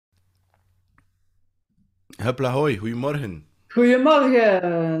Hupla hoi, goedemorgen.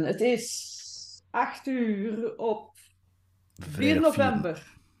 Goedemorgen, het is 8 uur op 4 Vrijdag 4.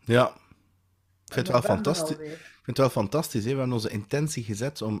 november. Ja, ik vind het wel November fantastisch. alweer. Ik vind het wel fantastisch, hè? We hebben onze intentie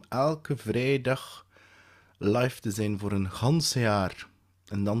gezet om elke vrijdag live te zijn voor een gans jaar.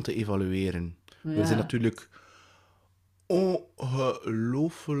 En dan te evalueren. We zijn Ja, natuurlijk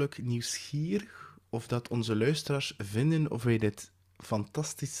ongelooflijk nieuwsgierig of dat onze luisteraars vinden of wij dit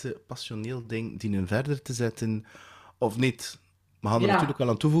fantastische, passioneel ding dienen verder te zetten of niet. We gaan er natuurlijk ja.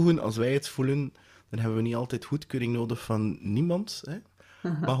 wel aan toevoegen, als wij het voelen, dan hebben we niet altijd goedkeuring nodig van niemand. Hè?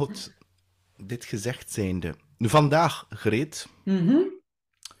 Maar goed, dit gezegd zijnde. Nu, vandaag, Greet, Mhm. gaan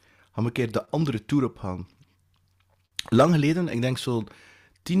we een keer de andere tour op gaan. Lang geleden, ik denk zo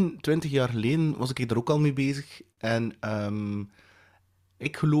 10, 20 jaar geleden, was ik er ook al mee bezig. En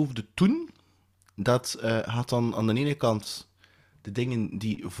ik geloofde toen dat gaat dan aan de ene kant de dingen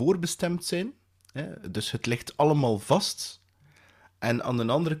die voorbestemd zijn. Hè, dus het ligt allemaal vast. En aan de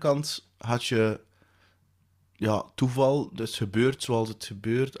andere kant had je ja, toeval, dus gebeurt zoals het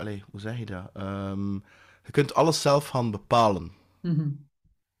gebeurt. Allee, hoe zeg je dat? Je kunt alles zelf gaan bepalen. Mhm.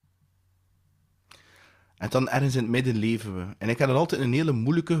 En dan ergens in het midden leven we. En ik heb het altijd een hele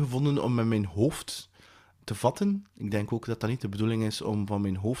moeilijke gevonden om met mijn hoofd te vatten. Ik denk ook dat dat niet de bedoeling is om van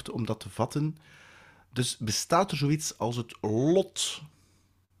mijn hoofd om dat te vatten. Dus bestaat er zoiets als het lot?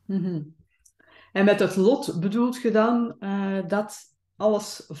 Mhm. En met het lot bedoelt je dan dat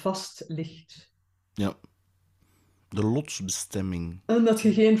alles vast ligt. Ja, de lotsbestemming. En dat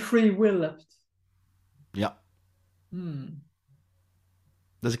je geen free will hebt. Ja, Hmm.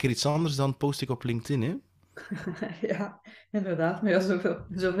 dat is een keer iets anders dan post ik op LinkedIn, hè? Ja, inderdaad. Maar ja,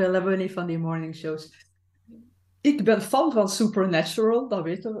 zoveel hebben we niet van die morning shows. Ik ben fan van Supernatural, dat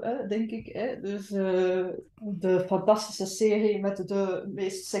weten we, hè, denk ik. Hè? Dus de fantastische serie met de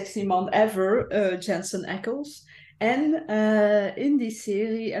meest sexy man ever, Jensen Ackles. En in die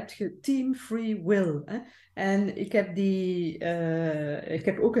serie heb je Team Free Will. Hè? En ik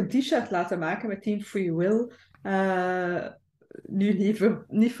heb ook een t-shirt laten maken met Team Free Will. Eh, Nu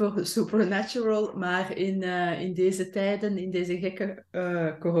niet voor Supernatural, maar in deze tijden, in deze gekke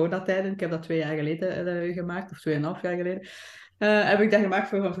coronatijden, ik heb dat 2 jaar geleden gemaakt, of 2,5 jaar geleden, heb ik dat gemaakt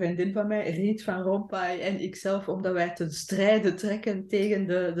voor een vriendin van mij, Riet van Rompuy en ikzelf, omdat wij ten strijde trekken tegen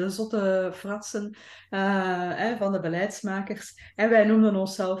de zotte fratsen van de beleidsmakers. En wij noemden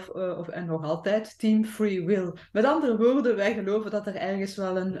onszelf, en nog altijd, Team Free Will. Met andere woorden, wij geloven dat er ergens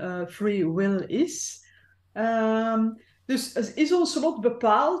wel een free will is. Ehm, dus is ons lot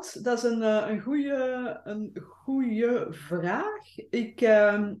bepaald? Dat is een goede vraag. Ik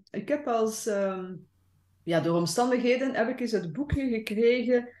heb ja, door omstandigheden heb ik eens het boekje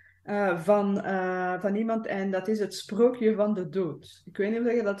gekregen van iemand en dat is Het Sprookje van de Dood. Ik weet niet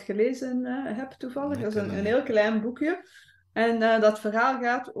of je dat gelezen hebt toevallig. Nee, ik Dat is ken dat een niet. heel klein boekje. En dat verhaal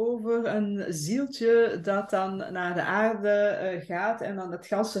gaat over een zieltje dat dan naar de aarde gaat en dan het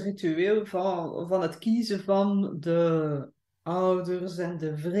ganse ritueel van het kiezen van de ouders en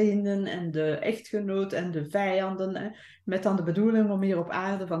de vrienden en de echtgenoot en de vijanden. Hè, met dan de bedoeling om hier op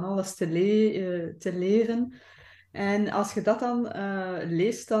aarde van alles te leren. En als je dat dan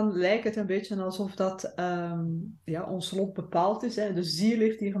leest, dan lijkt het een beetje alsof dat ja, ons lot bepaald is. Hè. De ziel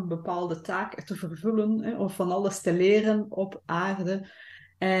heeft hier een bepaalde taak te vervullen, hè, of van alles te leren op aarde.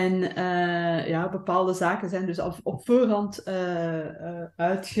 En ja, bepaalde zaken zijn dus op voorhand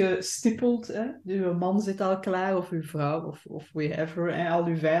uitgestippeld. Hè. Dus uw man zit al klaar, of uw vrouw, of whoever. En al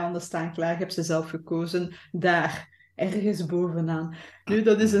uw vijanden staan klaar. Je hebt ze zelf gekozen daar, ergens bovenaan. Nu,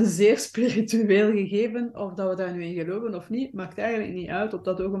 dat is een zeer spiritueel gegeven. Of dat we daar nu in geloven of niet, maakt eigenlijk niet uit. Op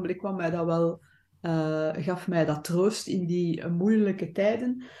dat ogenblik gaf mij dat troost in die moeilijke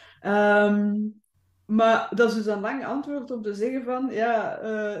tijden. Ehm, maar dat is dus een lang antwoord om te zeggen van, ja,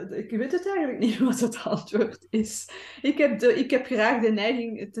 ik weet het eigenlijk niet wat het antwoord is. Ik heb graag de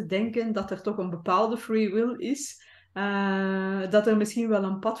neiging te denken dat er toch een bepaalde free will is. Dat er misschien wel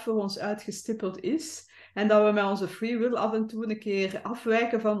een pad voor ons uitgestippeld is. En dat we met onze free will af en toe een keer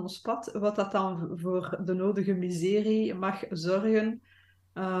afwijken van ons pad, wat dat dan voor de nodige miserie mag zorgen.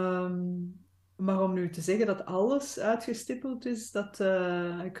 Ehm, maar om nu te zeggen dat alles uitgestippeld is,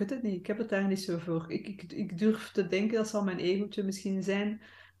 ik weet het niet. Ik heb het daar niet zo voor. Ik durf te denken, dat zal mijn egootje misschien zijn,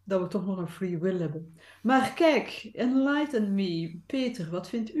 dat we toch nog een free will hebben. Maar kijk, enlighten me. Peter, wat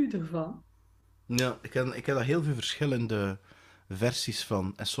vindt u ervan? Ja, ik heb daar heel veel verschillende versies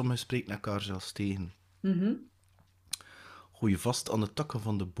van. En sommige spreken elkaar zelfs tegen. Mhm, Gooi je vast aan de takken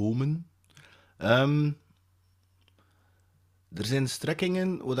van de bomen. Ehm, er zijn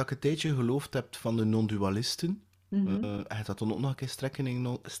strekkingen waar ik een tijdje geloofd heb van de non-dualisten. mhm, Hij had dan ook nog een keer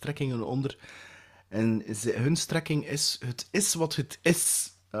strekkingen onder. En hun strekking is, het is wat het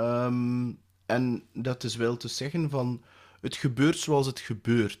is. En dat is wel te zeggen van, het gebeurt zoals het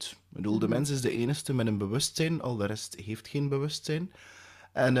gebeurt. Ik bedoel, de Mhm. mens is de enige met een bewustzijn, al de rest heeft geen bewustzijn.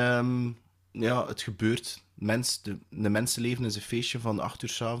 En ja, het gebeurt. De mensenleven is een feestje van 8 uur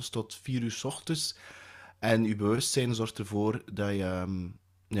 's avonds tot 4 uur 's ochtends. En je bewustzijn zorgt ervoor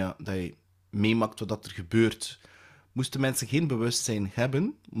ja, dat je meemaakt wat er gebeurt. Moesten mensen geen bewustzijn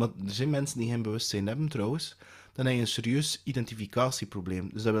hebben, maar er zijn mensen die geen bewustzijn hebben trouwens, dan heb je een serieus identificatieprobleem.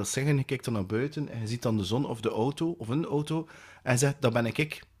 Dus dat wil zeggen, je kijkt dan naar buiten en je ziet dan de zon of de auto of een auto en je zegt, dat ben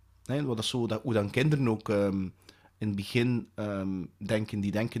ik. Wat is zo, hoe dan kinderen ook in het begin denken,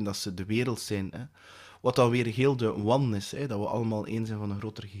 die denken dat ze de wereld zijn. Hè. Wat dan weer heel de one is, hè, dat we allemaal één zijn van een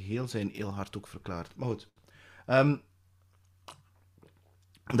groter geheel zijn, heel hard ook verklaard. Maar goed. Ehm,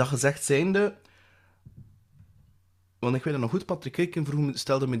 dat gezegd zijnde, want ik weet het nog goed, Patrick Kirken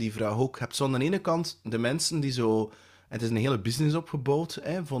stelde me die vraag ook. Je hebt zo aan de ene kant de mensen die zo... Het is een hele business opgebouwd,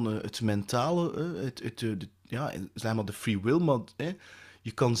 hè, van het mentale, ja, zeg maar de free will, maar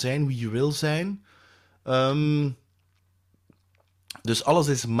je kan zijn wie je wil zijn. Ehm, dus alles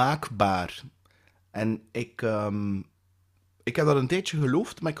is maakbaar. En ik heb dat een tijdje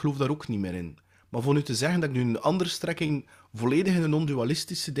geloofd, maar ik geloof daar ook niet meer in. Maar voor nu te zeggen dat ik nu een andere strekking volledig in een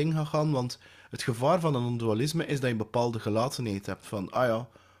non-dualistische ding ga gaan, want het gevaar van een non-dualisme is dat je een bepaalde gelatenheid hebt. Van, ah ja,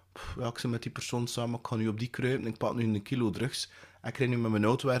 ja, ik zit met die persoon samen, ik ga nu op die kruipen, ik pak nu een kilo drugs, en ik rijd nu met mijn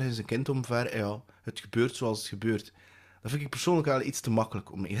auto ergens een kind omver, en ja, het gebeurt zoals het gebeurt. Dat vind ik persoonlijk wel iets te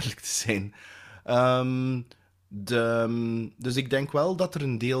makkelijk, om eerlijk te zijn. Ehm, dus ik denk wel dat er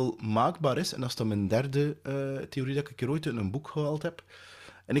een deel maakbaar is. En dat is dan mijn derde theorie dat ik hier ooit in een boek gehaald heb.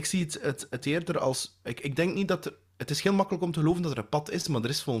 En ik zie het eerder als... Ik denk niet dat er... Het is heel makkelijk om te geloven dat er een pad is, maar er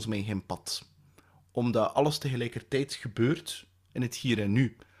is volgens mij geen pad. Omdat alles tegelijkertijd gebeurt in het hier en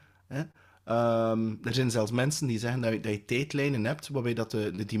nu. Hè? Er zijn zelfs mensen die zeggen dat je tijdlijnen hebt, waarbij dat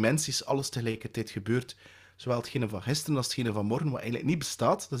de dimensies alles tegelijkertijd gebeurt. Zowel hetgene van gisteren als hetgene van morgen, wat eigenlijk niet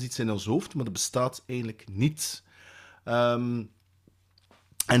bestaat. Dat is iets in ons hoofd, maar dat bestaat eigenlijk niet. Ehm,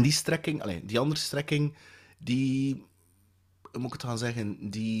 en die strekking, die andere strekking, die, hoe moet ik het gaan zeggen,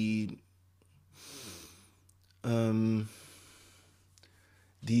 ehm,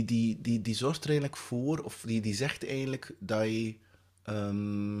 die zorgt er eigenlijk voor, of die zegt eigenlijk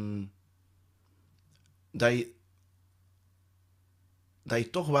ehm, dat je, dat je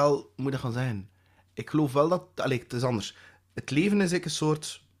toch wel moet gaan zeggen. Ik geloof wel dat, het is anders. Het leven is eigenlijk een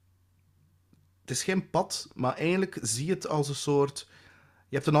soort, het is geen pad, maar eigenlijk zie je het als een soort,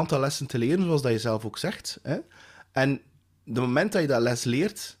 je hebt een aantal lessen te leren, zoals dat je zelf ook zegt. Hè? En de moment dat je dat les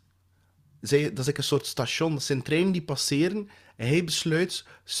leert, dat is like een soort station. Dat zijn treinen die passeren. En hij besluit,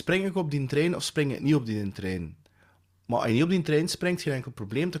 spring ik op die trein of spring ik niet op die trein? Maar als je niet op die trein springt, geen enkel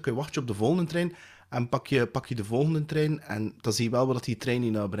probleem. Dan kun je wachten op de volgende trein. En pak je de volgende trein. En dan zie je wel wat die trein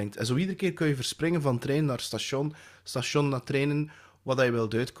niet brengt. En zo iedere keer kun je verspringen van trein naar station. Station naar treinen. Wat dat je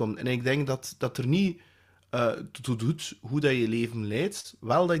wilt uitkomen. En ik denk dat er niet toe doet hoe dat je leven leidt.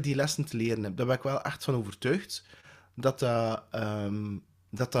 Wel dat je die lessen te leren hebt. Daar ben ik wel echt van overtuigd. Dat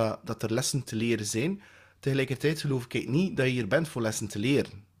dat er lessen te leren zijn. Tegelijkertijd geloof ik niet dat je hier bent voor lessen te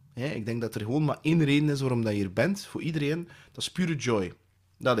leren. Ik denk dat er gewoon maar één reden is waarom dat je hier bent, voor iedereen. Dat is pure joy.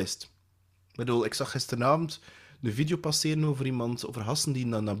 Dat is het. Ik bedoel, ik zag gisteravond een video passeren over iemand, over gasten die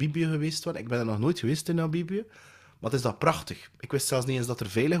naar Namibië geweest waren. Ik ben er nog nooit geweest in Namibië. Maar het is dat prachtig. Ik wist zelfs niet eens dat er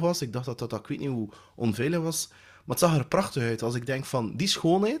veilig was. Ik dacht dat ik weet niet hoe onveilig was. Maar het zag er prachtig uit. Als ik denk van, die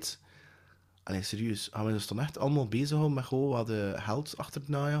schoonheid... Allee, serieus. Gaan we dus dan echt allemaal bezighouden met gewoon wat geld achter het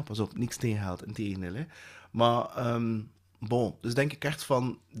najagen? Pas op, niks tegen geld, integendeel. Hè. Maar, bon. Dus denk ik echt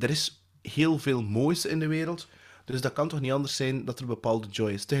van, er is heel veel moois in de wereld. Dus dat kan toch niet anders zijn dat er bepaalde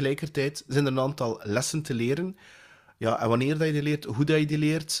joy is. Tegelijkertijd zijn er een aantal lessen te leren. Ja, en wanneer dat je die leert, hoe dat je die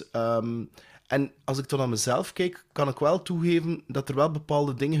leert. En als ik dan naar mezelf kijk, kan ik wel toegeven dat er wel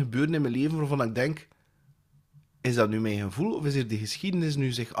bepaalde dingen gebeuren in mijn leven waarvan ik denk, is dat nu mijn gevoel of is hier de geschiedenis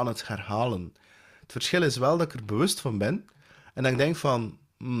nu zich aan het herhalen? Het verschil is wel dat ik er bewust van ben en dat ik denk van,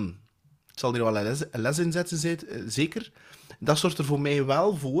 het zal hier wel een les in zetten, zeker. Dat zorgt er voor mij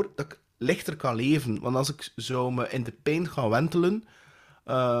wel voor dat ik lichter kan leven. Want als ik zou me in de pijn gaan wentelen,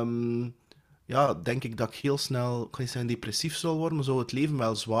 ehm, ja, denk ik dat ik heel snel, ik ga niet zeggen depressief zal worden, maar zou het leven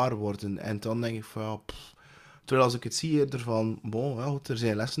wel zwaar worden. En dan denk ik van, ja, terwijl als ik het zie eerder van, bon, ja, goed, er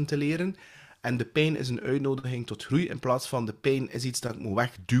zijn lessen te leren. En de pijn is een uitnodiging tot groei, in plaats van de pijn is iets dat ik moet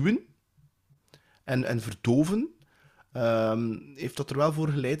wegduwen en verdoven. Heeft dat er wel voor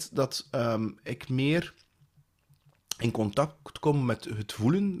geleid dat ik meer in contact kom met het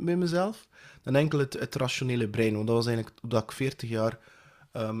voelen bij mezelf dan enkel het rationele brein. Want dat was eigenlijk dat ik 40 jaar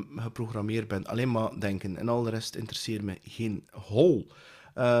geprogrammeerd ben. Alleen maar denken. En al de rest interesseert me geen hol.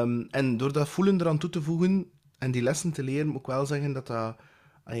 En door dat voelen eraan toe te voegen en die lessen te leren, moet ik wel zeggen dat dat...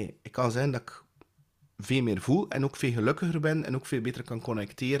 Allee, ik kan zeggen dat ik veel meer voel en ook veel gelukkiger ben en ook veel beter kan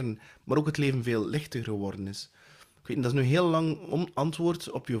connecteren, maar ook het leven veel lichter geworden is. Ik weet niet, dat is nu heel lang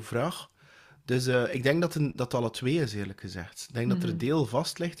antwoord op je vraag. Dus ik denk dat alle twee is, eerlijk gezegd. Ik denk dat er een Mhm. deel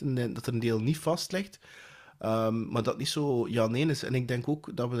vast ligt en dat er een deel niet vast ligt. Maar dat niet zo ja-nee is. En ik denk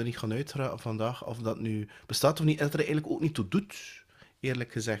ook dat we er niet gaan uitraken vandaag of dat nu bestaat of niet. En dat er eigenlijk ook niet toe doet,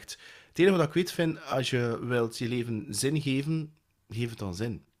 eerlijk gezegd. Het enige wat ik weet vind, als je wilt je leven zin geven, geef het dan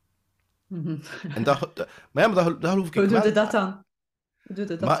zin. Mhm. En maar ja, maar dat geloof Hoe ik doe je wel. dat dan? Hoe doe je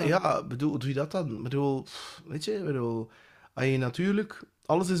dat Maar dan? ja, bedoel, hoe doe je dat dan? Ik bedoel, weet je, ik bedoel, als je natuurlijk,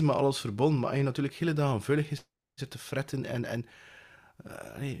 alles is met alles verbonden, maar als je natuurlijk hele dagen vullig is zit te fretten en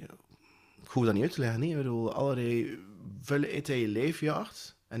nee, ik hoef dat niet uit te leggen, nee, ik bedoel, allerlei vuile uit je lijf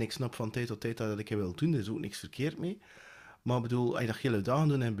jaagt, en ik snap van tijd tot tijd dat ik het wil doen, er is ook niks verkeerd mee, maar ik bedoel, als je dat hele dagen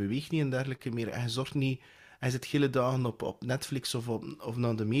doet en beweegt niet en dergelijke meer, en je zorgt niet, hij zit hele dagen op Netflix of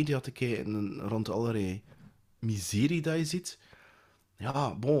naar de media te kijken rond allerlei miserie dat je ziet,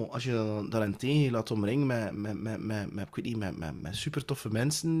 ja, bon, als je daarentegen je laat omringen ik weet niet, met super toffe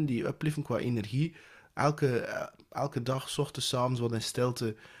mensen die upliften qua energie, elke dag, 's ochtends, 's avonds, wat in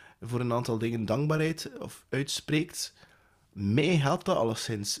stilte voor een aantal dingen dankbaarheid of uitspreekt, mij helpt dat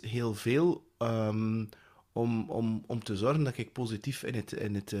alleszins heel veel om te zorgen dat ik positief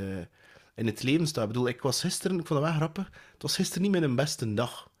in het leven sta. Ik bedoel, ik was gisteren, ik vond dat wel grappig, het was gisteren niet mijn beste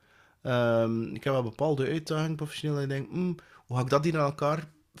dag. Ik heb wel bepaalde uitdagingen professioneel en ik denk, hoe ga ik dat hier aan elkaar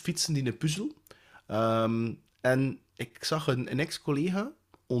fietsen, die een puzzel? En ik zag een ex-collega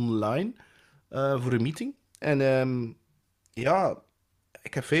online voor een meeting. En ja,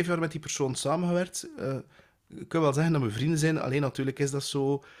 ik heb 5 jaar met die persoon samengewerkt. Ik kan wel zeggen dat we vrienden zijn, alleen natuurlijk is dat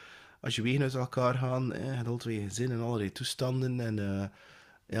zo, als je wegen uit elkaar gaan, je hebt al twee gezinnen en allerlei toestanden. En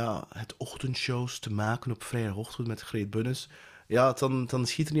ja, het ochtendshows te maken op vrijdagochtend met Greet Bunnis. Ja, dan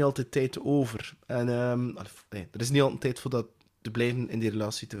schiet er niet altijd tijd over. En nee, er is niet altijd tijd voor dat te blijven in die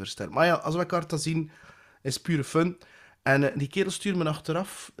relatie te versterken. Maar ja, als we elkaar dan zien, is pure fun. En die kerel stuurde me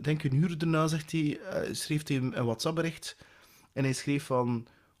achteraf, denk een uur daarna, zegt hij, schreef hij een WhatsApp-bericht. En hij schreef van,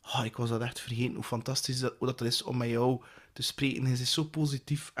 ik was dat echt vergeten, hoe fantastisch hoe dat is om met jou te spreken. Hij is zo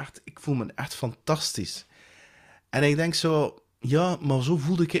positief, echt, ik voel me echt fantastisch. En ik denk zo, ja, maar zo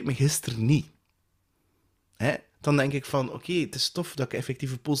voelde ik me gisteren niet. Hè? Dan denk ik van, oké, het is tof dat ik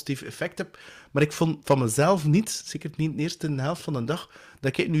effectief een positief effect heb, maar ik vond van mezelf niet, zeker niet de eerste helft van de dag,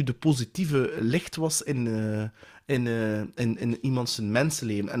 dat ik nu de positieve licht was in iemands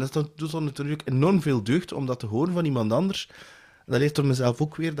mensenleven. En dat doet dan natuurlijk enorm veel deugd om dat te horen van iemand anders. Dat leert door mezelf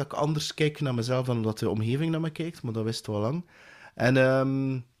ook weer dat ik anders kijk naar mezelf dan dat de omgeving naar me kijkt, maar dat wist wel lang. En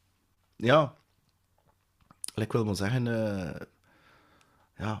ja, ik wil maar zeggen,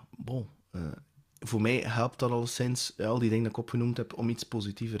 ja, bon. Voor mij helpt dat al sinds al die dingen die ik opgenoemd heb om iets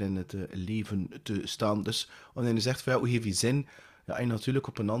positiever in het leven te staan. Dus wanneer je zegt van ja, hoe geef je zin? Ja, en natuurlijk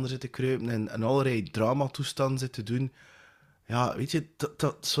op een ander zit te kruipen en allerlei dramatoestanden zit te doen. Ja, weet je,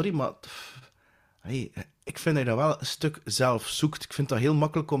 sorry, maar hey, ik vind dat je dat wel een stuk zelf zoekt. Ik vind dat heel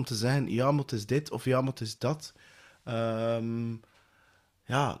makkelijk om te zeggen, ja, maar het is dit of ja, maar het is dat. Ehm,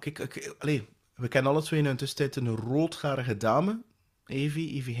 ja, kijk, allee, we kennen alle twee in een tussentijd een roodgarige dame.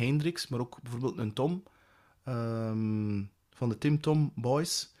 Evie Hendricks, maar ook bijvoorbeeld een Tom. Van de Tim Tom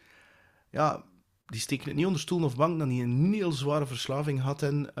Boys. Ja, die steken het niet onder stoel of bank dat hij een heel zware verslaving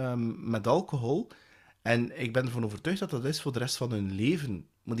had met alcohol. En ik ben ervan overtuigd dat dat is voor de rest van hun leven.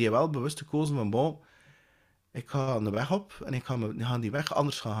 Maar die hebben wel bewust gekozen van, bon, ik ga een weg op en ik ga die weg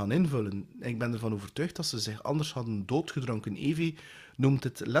anders gaan invullen. Ik ben ervan overtuigd dat ze zich anders hadden doodgedronken. Evie noemt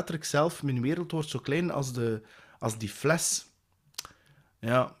het letterlijk zelf, mijn wereld wordt zo klein als die fles.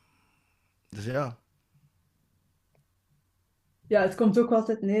 Ja, dus ja. Ja, het komt ook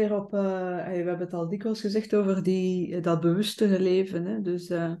altijd neer op, we hebben het al dikwijls gezegd over dat bewustere leven. Hè?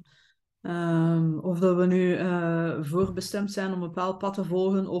 Dus of dat we nu voorbestemd zijn om een bepaald pad te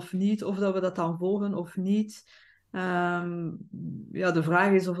volgen of niet, of dat we dat dan volgen of niet. Ehm, ja, de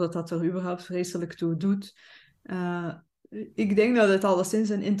vraag is of dat er überhaupt vreselijk toe doet. Eh, ik denk dat het alleszins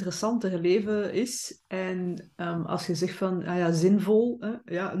een interessanter leven is. En als je zegt van, ja, zinvol,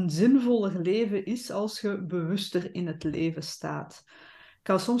 hè? Ja, een zinvoller leven is als je bewuster in het leven staat.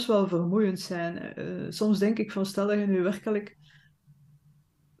 Kan soms wel vermoeiend zijn. Soms denk ik van, stel dat je nu werkelijk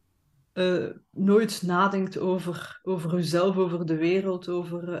nooit nadenkt over jezelf, over de wereld,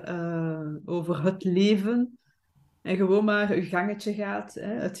 over het leven. En gewoon maar je gangetje gaat,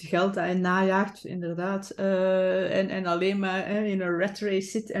 hè, het geld dat je najaagt, inderdaad. En alleen maar hè, in een rat race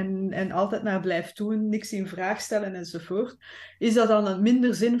zit en altijd maar blijft doen, niks in vraag stellen enzovoort. Is dat dan een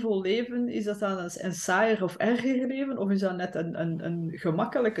minder zinvol leven? Is dat dan een saaier of erger leven? Of is dat net een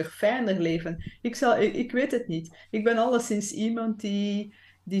gemakkelijker, fijner leven? Ik weet het niet. Ik ben alleszins iemand die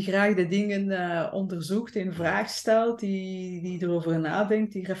graag de dingen onderzoekt, in vraag stelt, die erover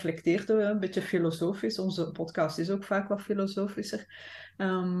nadenkt, die reflecteert een beetje filosofisch. Onze podcast is ook vaak wat filosofischer.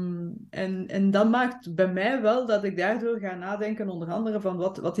 En dat maakt bij mij wel dat ik daardoor ga nadenken, onder andere van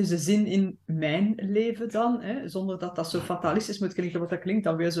wat is de zin in mijn leven dan? Hè? Zonder dat dat zo fatalistisch moet klinken, want dat klinkt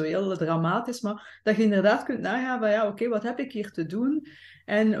dan weer zo heel dramatisch, maar dat je inderdaad kunt nagaan van ja, oké, wat heb ik hier te doen?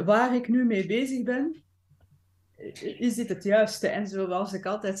 En waar ik nu mee bezig ben, is dit het juiste? En zoals ik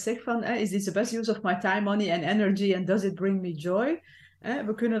altijd zeg van, is this the best use of my time, money and energy and does it bring me joy?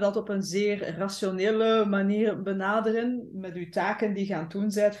 We kunnen dat op een zeer rationele manier benaderen met uw taken die gaan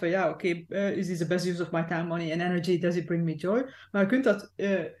doen zijn van ja, oké, is this the best use of my time, money and energy, does it bring me joy? Maar je kunt dat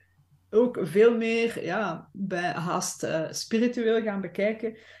ook veel meer ja, bij haast spiritueel gaan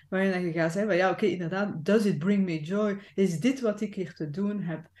bekijken, waarin je gaat zeggen van ja, oké, inderdaad, does it bring me joy? Is dit wat ik hier te doen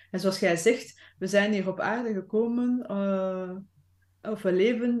heb? En zoals jij zegt, we zijn hier op aarde gekomen, of we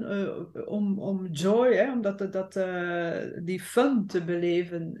leven om joy, hè, om die fun te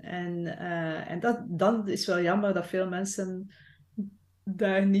beleven. En dan is wel jammer dat veel mensen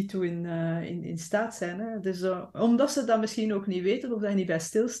daar niet toe in staat zijn. Hè? Dus, omdat ze dat misschien ook niet weten of daar niet bij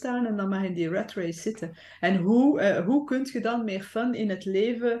stilstaan en dan maar in die rat race zitten. En hoe kun je dan meer fun in het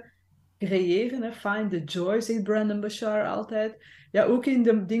leven creëren? Hè? Find the joy, zegt Brandon Bashar altijd. Ja, ook in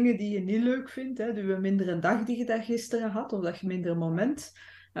de dingen die je niet leuk vindt. Hè? De mindere dag die je daar gisteren had, of dat je minder moment.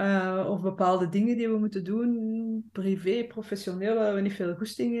 Of bepaalde dingen die we moeten doen, privé, professioneel, waar we niet veel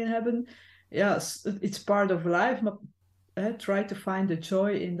goesting in hebben. Ja, it's part of life, maar try to find the joy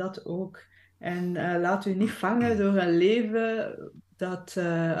in dat ook. En laat u niet vangen door een leven dat...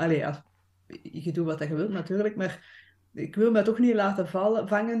 ja, je doet wat je wilt natuurlijk, maar ik wil me toch niet laten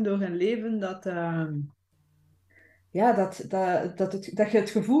vangen door een leven dat... ja, dat je het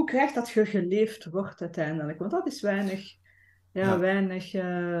gevoel krijgt dat je geleefd wordt uiteindelijk. Want dat is weinig... Ja, Ja. weinig...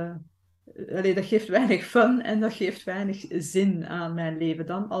 dat geeft weinig fun en dat geeft weinig zin aan mijn leven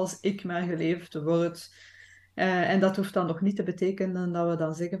dan, als ik maar geleefd word. En dat hoeft dan nog niet te betekenen dat we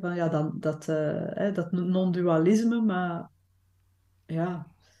dan zeggen van ja, dat non-dualisme, maar ja.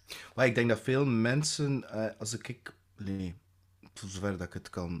 Maar ik denk dat veel mensen, als ik nee, voor zover dat ik het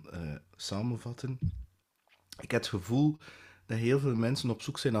kan samenvatten, ik heb het gevoel dat heel veel mensen op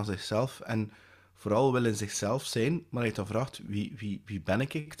zoek zijn naar zichzelf en vooral willen zichzelf zijn, maar als je dan vraagt wie ben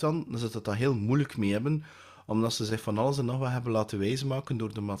ik dan, dan ze dat heel moeilijk mee hebben, omdat ze zich van alles en nog wat hebben laten wijsmaken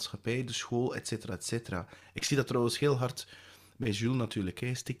door de maatschappij, de school, etcetera, etcetera. Ik zie dat trouwens heel hard bij Jules natuurlijk.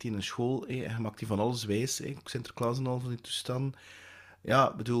 Hij stikt in een school en hij maakt die van alles wijs. Ook Sinterklaas en al van die toestanden. Ja,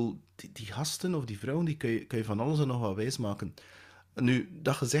 ik bedoel, die gasten of die vrouwen, die kun je van alles en nog wat wijsmaken. Nu,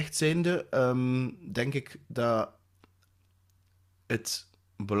 dat gezegd zijnde, denk ik dat het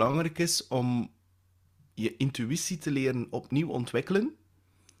belangrijk is om je intuïtie te leren opnieuw ontwikkelen.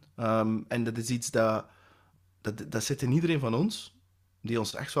 En dat is iets dat zit in iedereen van ons, die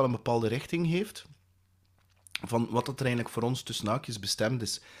ons echt wel een bepaalde richting heeft, van wat dat er eigenlijk voor ons tussen haakjes bestemd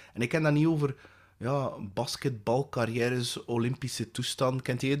is. En ik ken dat niet over ja, basketbalcarrières, Olympische toestand. Ik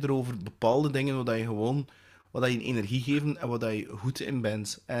ken het eerder over bepaalde dingen waar je gewoon wat je energie geven en wat je goed in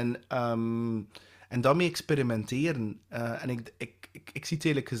bent. En daarmee experimenteren. En ik zie het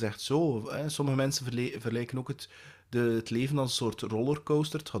eerlijk gezegd zo. Hè. Sommige mensen vergelijken ook het leven als een soort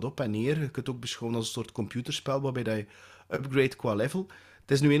rollercoaster. Het gaat op en neer. Je kunt het ook beschouwen als een soort computerspel waarbij dat je upgrade qua level.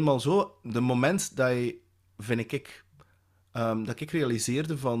 Het is nu eenmaal zo, de moment dat je, vind ik, dat ik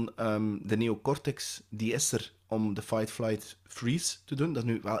realiseerde van de neocortex, die is er om de fight, flight, freeze te doen. Dat is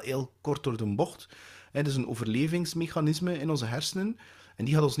nu wel heel kort door de bocht. Het is een overlevingsmechanisme in onze hersenen. En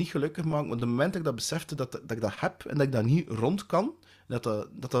die gaat ons niet gelukkig maken. Want op het moment dat ik dat besefte, dat ik dat heb en dat ik dat niet rond kan,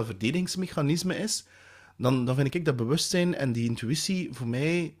 dat een verdedigingsmechanisme is, dan vind ik dat bewustzijn en die intuïtie voor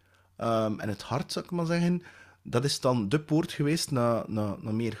mij, en het hart, zou ik maar zeggen, dat is dan de poort geweest naar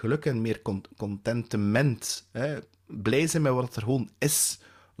meer geluk en meer contentement. Hè. Blij zijn met wat er gewoon is,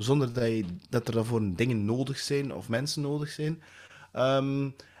 zonder dat er daarvoor dingen nodig zijn of mensen nodig zijn.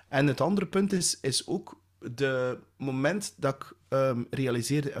 En het andere punt is ook de moment dat ik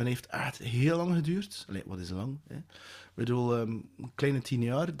realiseerde, en het heeft echt heel lang geduurd. Allee, wat is lang? Hè? Ik bedoel, een kleine 10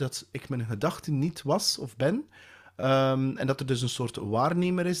 jaar, dat ik mijn gedachten niet was of ben. En dat er dus een soort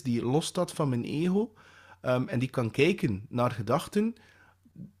waarnemer is die losstaat van mijn ego. En die kan kijken naar gedachten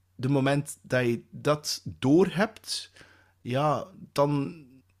de moment dat je dat doorhebt, ja, dan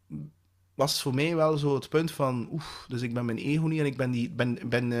was voor mij wel zo het punt van, dus ik ben mijn ego niet en ik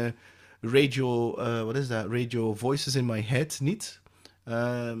ben radio, wat is dat? Radio voices in my head niet.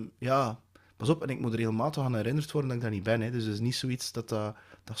 Ja, pas op, en ik moet er regelmatig aan herinnerd worden dat ik dat niet ben. Hè. Dus het is niet zoiets dat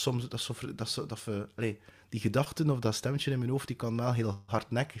soms, allee, die gedachten of dat stemmetje in mijn hoofd, die kan wel heel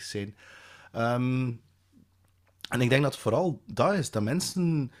hardnekkig zijn. Ehm, en ik denk dat vooral dat is, dat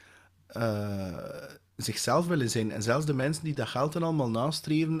mensen zichzelf willen zijn. En zelfs de mensen die dat geld dan allemaal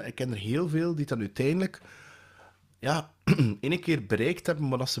nastreven, ik ken er heel veel die dan uiteindelijk, ja, ene keer bereikt hebben,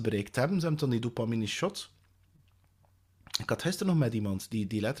 maar als ze bereikt hebben, ze hebben dan die dopamine shot. Ik had gisteren nog met iemand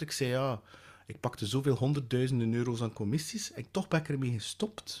die letterlijk zei, ja, ik pakte zoveel honderdduizenden euro's aan commissies, en toch ben ik ermee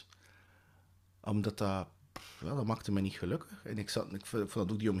gestopt. Omdat ja, dat maakte me niet gelukkig. En ik vond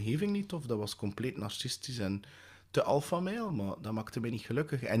dat ook die omgeving niet tof. Dat was compleet narcistisch en te alpha-mail, maar dat maakte me niet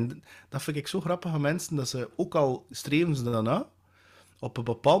gelukkig. En dat vind ik zo grappig aan mensen, dat ze, ook al streven ze daarna, op een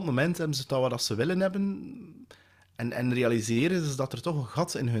bepaald moment hebben ze het al wat ze willen hebben, en realiseren ze dat er toch een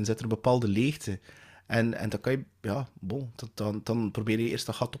gat in hun zit, een bepaalde leegte. En dan kan je, ja, bon, dan probeer je eerst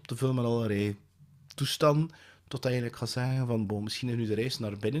dat gat op te vullen met allerlei toestanden, tot je eigenlijk gaat zeggen van, bon, misschien is nu de reis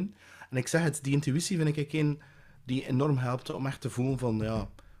naar binnen. En ik zeg het, die intuïtie vind ik een die enorm helpt om echt te voelen van, ja,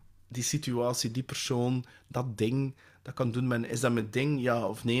 die situatie, die persoon, dat ding, dat kan doen men, is dat mijn ding, ja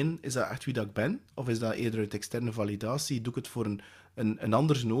of nee? Is dat echt wie dat ik ben? Of is dat eerder uit externe validatie? Doe ik het voor een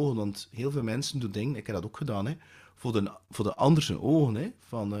ander zijn ogen? Want heel veel mensen doen dingen, ik heb dat ook gedaan, hè, voor de ander zijn ogen, hè,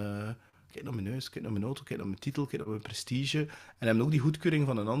 van... kijk naar mijn neus, kijk naar mijn auto, kijk naar mijn titel, kijk naar mijn prestige. En hebben ook die goedkeuring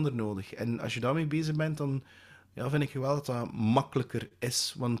van een ander nodig. En als je daarmee bezig bent, dan ja, vind ik wel dat dat makkelijker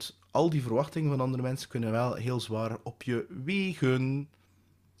is. Want al die verwachtingen van andere mensen kunnen wel heel zwaar op je wegen.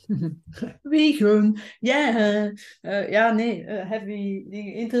 Wegen. Ja, ja, nee, heavy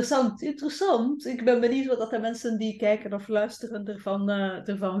dingen. Interessant, interessant. Ik ben benieuwd wat dat de mensen die kijken of luisteren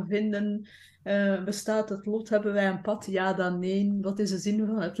ervan vinden. Bestaat het lot? Hebben wij een pad? Ja, dan nee. Wat is de zin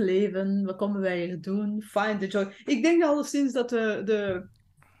van het leven? Wat komen wij hier doen? Find the joy. Ik denk alleszins dat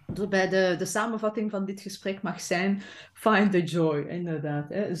bij de samenvatting van dit gesprek mag zijn: find the joy, inderdaad.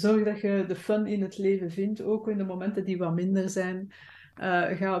 Hè. Zorg dat je de fun in het leven vindt, ook in de momenten die wat minder zijn.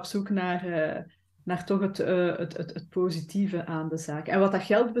 Ga op zoek naar toch het positieve aan de zaak. En wat dat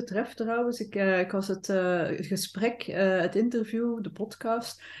geld betreft trouwens, ik was het gesprek, het interview, de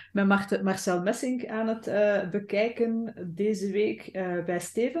podcast met Marcel Messing aan het bekijken deze week bij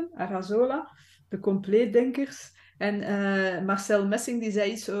Steven Arazola, de compleetdenkers. En Marcel Messing die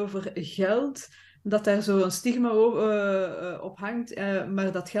zei iets over geld, dat daar zo een stigma op hangt.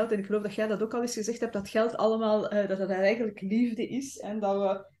 Maar dat geld, en ik geloof dat jij dat ook al eens gezegd hebt, dat geld allemaal, dat het eigenlijk liefde is. En dat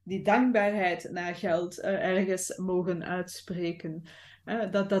we die dankbaarheid naar geld ergens mogen uitspreken.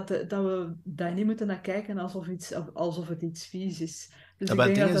 Dat we daar niet moeten naar kijken alsof het iets vies is. Dus Ja, ik maar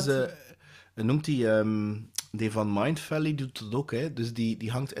het denk ding dat is, dat... noemt die van Mind Valley doet het ook, hè. Dus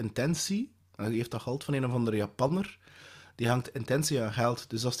die hangt intentie. Die heeft dat geld van een of andere Japanner. Die hangt intentie aan geld.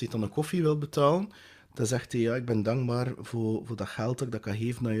 Dus als hij dan een koffie wil betalen, dan zegt hij, ja, ik ben dankbaar voor dat geld dat ik kan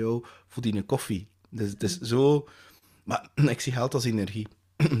geven aan jou voor die koffie. Dus het is zo... Maar ik zie geld als energie.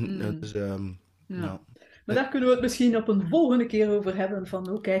 Dus, Ja. ja. Maar daar kunnen we het misschien op een volgende keer over hebben, van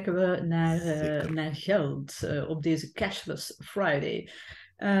hoe kijken we Zeker. naar geld op deze Cashless Friday.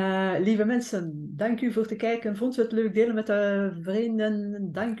 Lieve mensen, dank u voor het kijken. Vond u het leuk? Delen met de vrienden.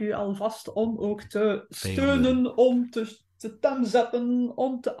 Dank u alvast om ook te steunen, om te thumbsappen,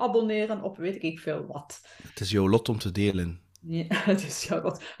 om te abonneren op weet ik veel wat. Het is jouw lot om te delen. Ja,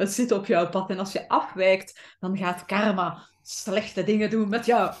 het zit op jouw pad en als je afwijkt, dan gaat karma slechte dingen doen met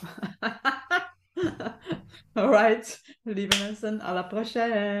jou. Alright, lieve mensen, à la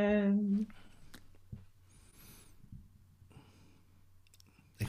prochaine.